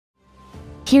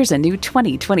Here's a new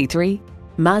 2023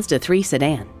 Mazda 3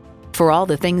 sedan. For all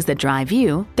the things that drive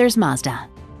you, there's Mazda.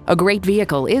 A great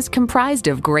vehicle is comprised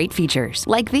of great features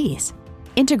like these: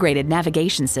 integrated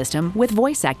navigation system with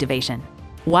voice activation,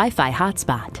 Wi-Fi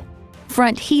hotspot,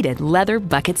 front heated leather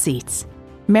bucket seats,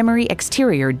 memory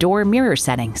exterior door mirror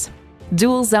settings,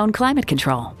 dual zone climate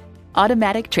control,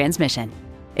 automatic transmission,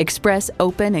 express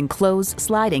open and close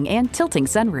sliding and tilting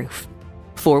sunroof,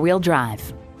 four-wheel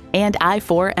drive, and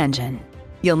i4 engine.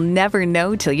 You'll never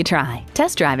know till you try.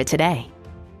 Test drive it today.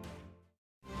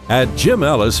 At Jim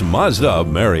Ellis Mazda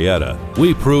Marietta,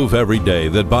 we prove every day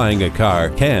that buying a car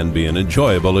can be an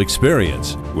enjoyable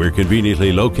experience. We're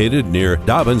conveniently located near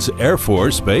Dobbins Air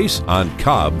Force Base on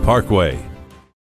Cobb Parkway.